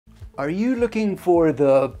Are you looking for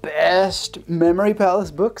the best Memory Palace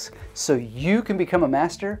books so you can become a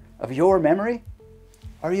master of your memory?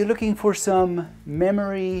 Are you looking for some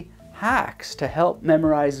memory hacks to help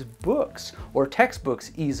memorize books or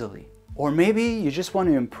textbooks easily? Or maybe you just want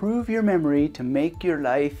to improve your memory to make your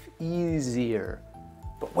life easier.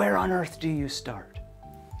 But where on earth do you start?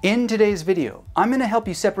 In today's video, I'm going to help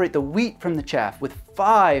you separate the wheat from the chaff with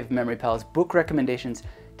 5 Memory Palace book recommendations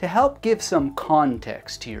to help give some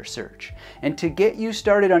context to your search. And to get you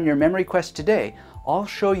started on your memory quest today, I'll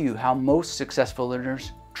show you how most successful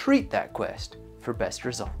learners treat that quest for best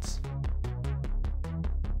results.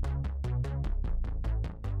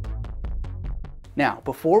 Now,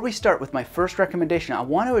 before we start with my first recommendation, I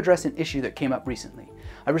want to address an issue that came up recently.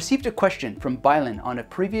 I received a question from Bylan on a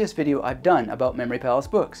previous video I've done about Memory Palace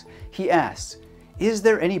books. He asks, is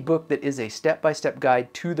there any book that is a step-by-step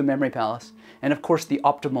guide to the Memory Palace, and of course the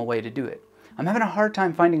optimal way to do it? I'm having a hard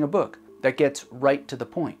time finding a book that gets right to the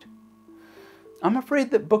point. I'm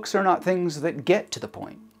afraid that books are not things that get to the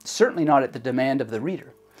point, certainly not at the demand of the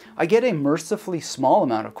reader. I get a mercifully small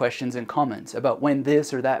amount of questions and comments about when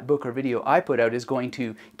this or that book or video I put out is going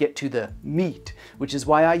to get to the meat, which is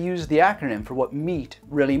why I use the acronym for what meat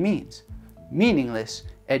really means. Meaningless,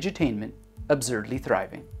 edutainment, absurdly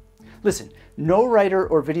thriving. Listen, no writer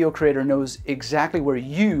or video creator knows exactly where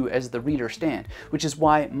you as the reader stand, which is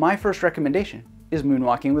why my first recommendation is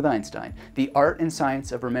Moonwalking with Einstein, The Art and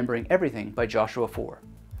Science of Remembering Everything by Joshua Foer.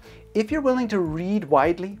 If you're willing to read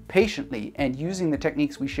widely, patiently, and using the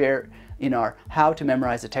techniques we share in our How to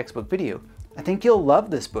Memorize a Textbook video, I think you'll love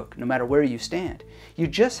this book no matter where you stand. You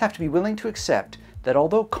just have to be willing to accept that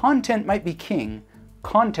although content might be king,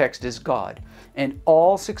 context is God, and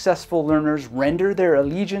all successful learners render their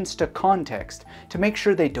allegiance to context to make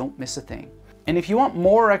sure they don't miss a thing. And if you want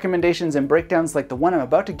more recommendations and breakdowns like the one I'm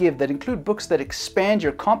about to give that include books that expand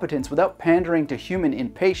your competence without pandering to human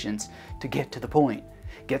impatience, to get to the point,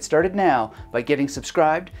 get started now by getting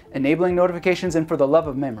subscribed, enabling notifications, and for the love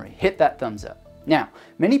of memory, hit that thumbs up. Now,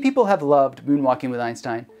 many people have loved Moonwalking with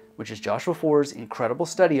Einstein, which is Joshua Foer's incredible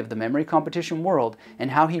study of the memory competition world and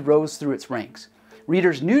how he rose through its ranks.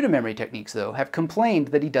 Readers new to memory techniques, though, have complained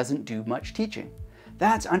that he doesn't do much teaching.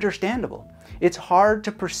 That's understandable. It's hard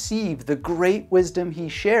to perceive the great wisdom he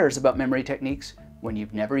shares about memory techniques when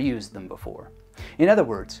you've never used them before. In other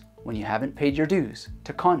words, when you haven't paid your dues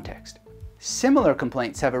to context. Similar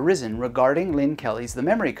complaints have arisen regarding Lynn Kelly's The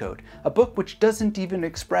Memory Code, a book which doesn't even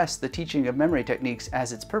express the teaching of memory techniques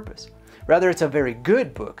as its purpose. Rather, it's a very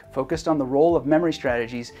good book focused on the role of memory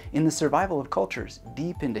strategies in the survival of cultures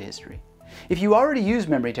deep into history. If you already use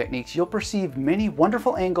memory techniques, you'll perceive many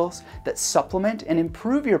wonderful angles that supplement and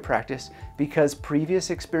improve your practice because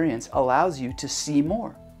previous experience allows you to see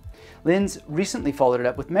more. Lynn's recently followed it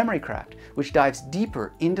up with Memorycraft, which dives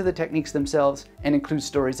deeper into the techniques themselves and includes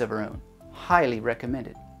stories of her own. Highly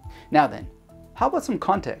recommended. Now then, how about some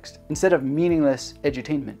context instead of meaningless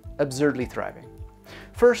edutainment, absurdly thriving?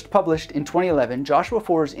 First published in 2011, Joshua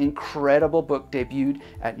Foer's incredible book debuted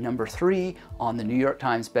at number 3 on the New York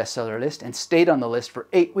Times bestseller list and stayed on the list for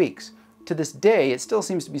 8 weeks. To this day, it still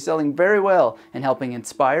seems to be selling very well and helping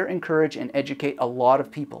inspire, encourage, and educate a lot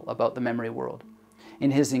of people about the memory world.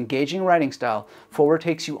 In his engaging writing style, Foer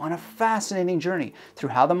takes you on a fascinating journey through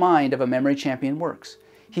how the mind of a memory champion works.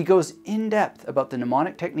 He goes in depth about the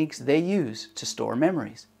mnemonic techniques they use to store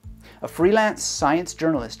memories. A freelance science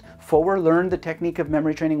journalist, Foer learned the technique of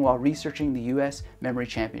memory training while researching the US Memory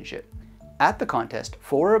Championship. At the contest,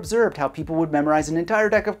 Foer observed how people would memorize an entire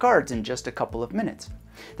deck of cards in just a couple of minutes.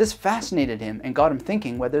 This fascinated him and got him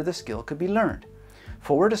thinking whether the skill could be learned.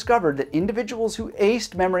 Foer discovered that individuals who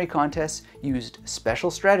aced memory contests used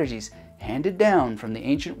special strategies handed down from the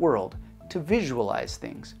ancient world to visualize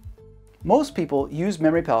things. Most people use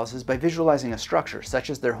memory palaces by visualizing a structure,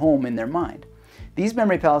 such as their home in their mind. These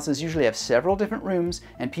memory palaces usually have several different rooms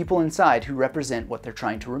and people inside who represent what they're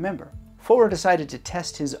trying to remember. Foer decided to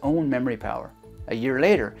test his own memory power. A year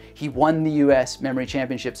later, he won the US Memory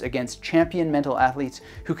Championships against champion mental athletes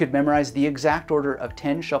who could memorize the exact order of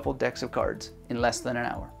 10 shuffled decks of cards in less than an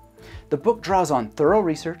hour. The book draws on thorough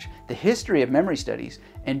research, the history of memory studies,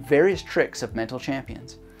 and various tricks of mental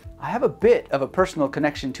champions. I have a bit of a personal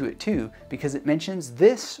connection to it too because it mentions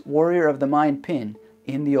this Warrior of the Mind pin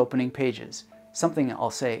in the opening pages, something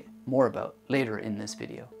I'll say more about later in this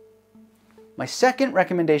video. My second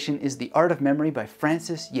recommendation is The Art of Memory by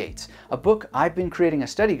Francis Yates, a book I've been creating a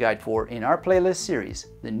study guide for in our playlist series,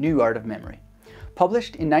 The New Art of Memory.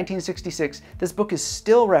 Published in 1966, this book is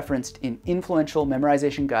still referenced in influential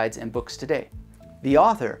memorization guides and books today. The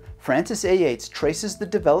author, Francis A. Yates, traces the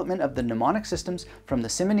development of the mnemonic systems from the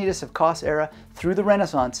Simonides of Kos era through the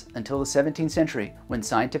Renaissance until the 17th century, when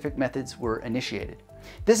scientific methods were initiated.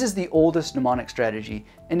 This is the oldest mnemonic strategy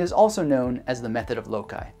and is also known as the method of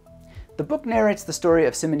Loci. The book narrates the story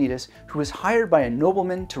of Simonides, who was hired by a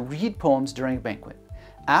nobleman to read poems during a banquet.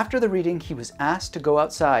 After the reading, he was asked to go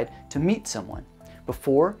outside to meet someone.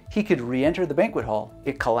 Before he could re-enter the banquet hall,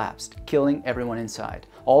 it collapsed, killing everyone inside.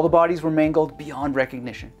 All the bodies were mangled beyond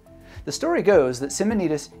recognition. The story goes that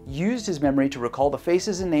Simonides used his memory to recall the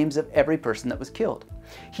faces and names of every person that was killed.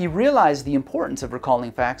 He realized the importance of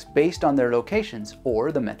recalling facts based on their locations,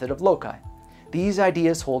 or the method of Loci. These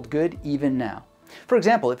ideas hold good even now. For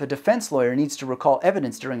example, if a defense lawyer needs to recall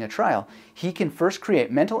evidence during a trial, he can first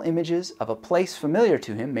create mental images of a place familiar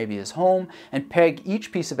to him, maybe his home, and peg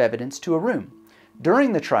each piece of evidence to a room.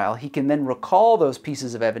 During the trial, he can then recall those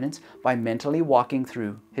pieces of evidence by mentally walking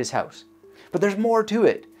through his house. But there's more to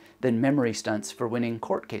it than memory stunts for winning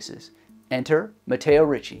court cases. Enter Matteo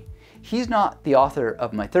Ricci. He's not the author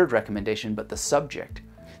of my third recommendation, but the subject.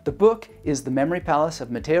 The book is The Memory Palace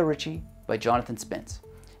of Matteo Ricci by Jonathan Spence.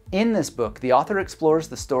 In this book, the author explores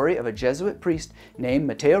the story of a Jesuit priest named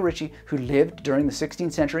Matteo Ricci who lived during the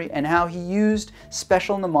 16th century and how he used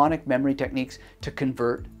special mnemonic memory techniques to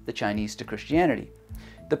convert the Chinese to Christianity.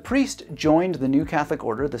 The priest joined the New Catholic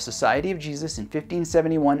Order, the Society of Jesus, in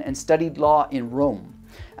 1571 and studied law in Rome.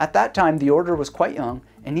 At that time, the order was quite young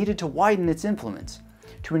and needed to widen its influence.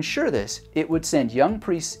 To ensure this, it would send young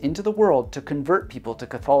priests into the world to convert people to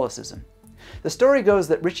Catholicism. The story goes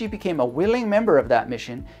that Ricci became a willing member of that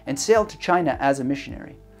mission and sailed to China as a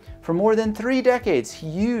missionary. For more than 3 decades, he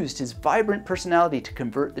used his vibrant personality to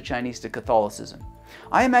convert the Chinese to Catholicism.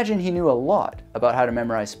 I imagine he knew a lot about how to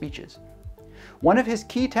memorize speeches. One of his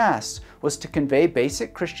key tasks was to convey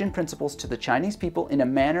basic Christian principles to the Chinese people in a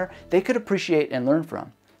manner they could appreciate and learn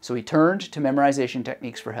from, so he turned to memorization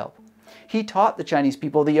techniques for help. He taught the Chinese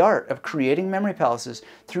people the art of creating memory palaces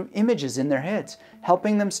through images in their heads,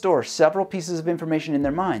 helping them store several pieces of information in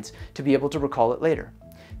their minds to be able to recall it later.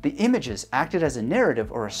 The images acted as a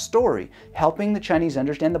narrative or a story, helping the Chinese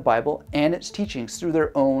understand the Bible and its teachings through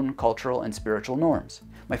their own cultural and spiritual norms.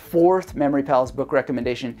 My fourth Memory Palace book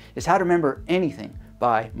recommendation is How to Remember Anything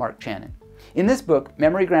by Mark Channon. In this book,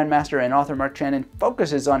 memory grandmaster and author Mark Channon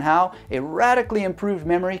focuses on how a radically improved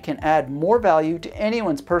memory can add more value to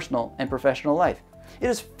anyone's personal and professional life. It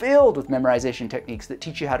is filled with memorization techniques that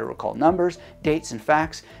teach you how to recall numbers, dates, and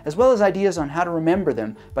facts, as well as ideas on how to remember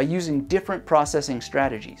them by using different processing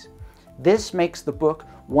strategies. This makes the book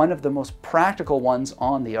one of the most practical ones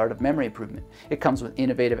on the art of memory improvement. It comes with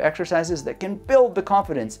innovative exercises that can build the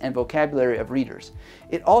confidence and vocabulary of readers.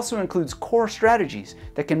 It also includes core strategies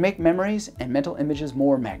that can make memories and mental images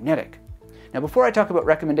more magnetic. Now, before I talk about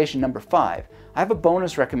recommendation number 5, I have a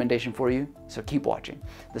bonus recommendation for you, so keep watching.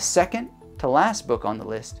 The second to last book on the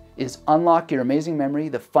list is Unlock Your Amazing Memory,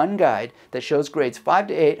 the fun guide that shows grades 5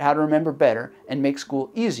 to 8 how to remember better and make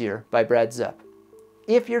school easier by Brad Zupp.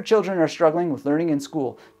 If your children are struggling with learning in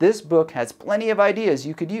school, this book has plenty of ideas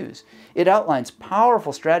you could use. It outlines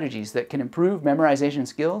powerful strategies that can improve memorization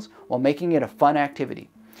skills while making it a fun activity.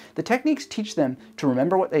 The techniques teach them to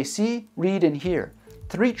remember what they see, read, and hear.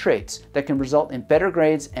 3 traits that can result in better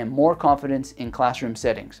grades and more confidence in classroom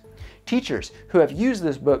settings. Teachers who have used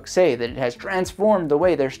this book say that it has transformed the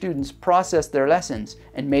way their students process their lessons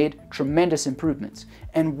and made tremendous improvements.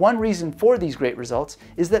 And one reason for these great results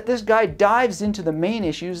is that this guide dives into the main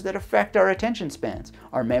issues that affect our attention spans,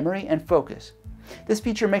 our memory and focus. This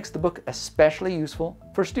feature makes the book especially useful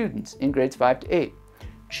for students in grades 5 to 8.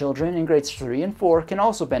 Children in grades 3 and 4 can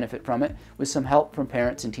also benefit from it with some help from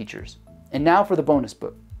parents and teachers. And now for the bonus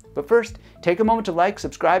book. But first, take a moment to like,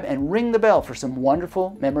 subscribe, and ring the bell for some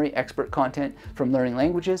wonderful memory expert content from learning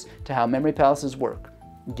languages to how memory palaces work.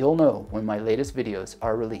 You'll know when my latest videos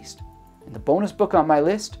are released. And the bonus book on my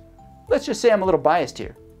list, let's just say I'm a little biased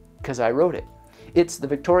here, because I wrote it. It's The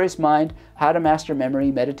Victorious Mind, How to Master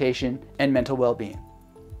Memory, Meditation, and Mental Well-Being.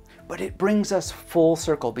 But it brings us full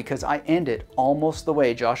circle because I end it almost the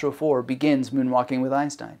way Joshua 4 begins Moonwalking with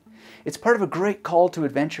Einstein. It's part of a great call to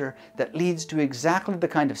adventure that leads to exactly the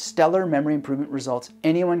kind of stellar memory improvement results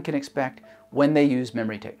anyone can expect when they use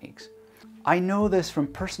memory techniques. I know this from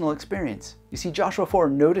personal experience. You see, Joshua 4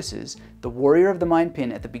 notices the Warrior of the Mind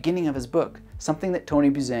pin at the beginning of his book, something that Tony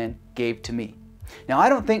Buzan gave to me. Now, I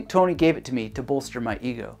don't think Tony gave it to me to bolster my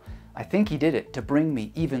ego. I think he did it to bring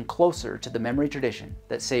me even closer to the memory tradition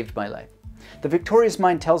that saved my life. The Victorious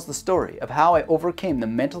Mind tells the story of how I overcame the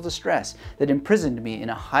mental distress that imprisoned me in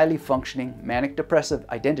a highly functioning manic-depressive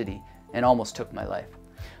identity and almost took my life.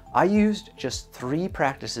 I used just 3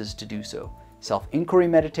 practices to do so. self-inquiry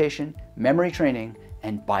meditation, memory training,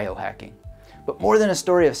 and biohacking. But more than a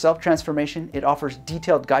story of self-transformation, it offers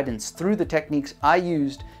detailed guidance through the techniques I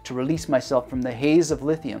used to release myself from the haze of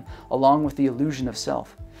lithium, along with the illusion of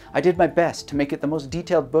self. I did my best to make it the most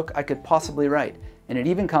detailed book I could possibly write, and it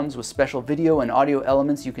even comes with special video and audio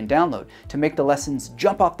elements you can download to make the lessons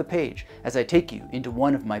jump off the page as I take you into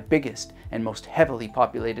one of my biggest and most heavily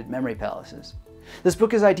populated memory palaces. This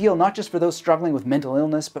book is ideal not just for those struggling with mental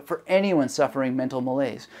illness, but for anyone suffering mental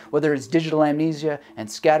malaise, whether it's digital amnesia and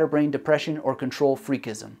scatterbrain depression or control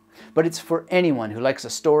freakism. But it's for anyone who likes a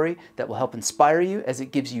story that will help inspire you as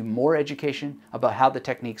it gives you more education about how the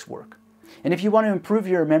techniques work. And if you want to improve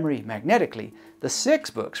your memory magnetically, the 6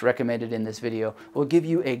 books recommended in this video will give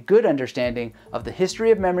you a good understanding of the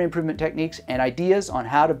history of memory improvement techniques and ideas on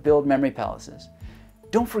how to build memory palaces.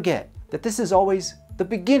 Don't forget that this is always the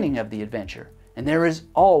beginning of the adventure, and there is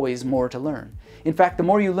always more to learn. In fact, the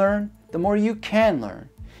more you learn, the more you can learn.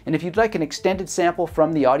 And if you'd like an extended sample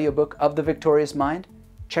from the audiobook of The Victorious Mind,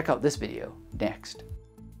 check out this video next.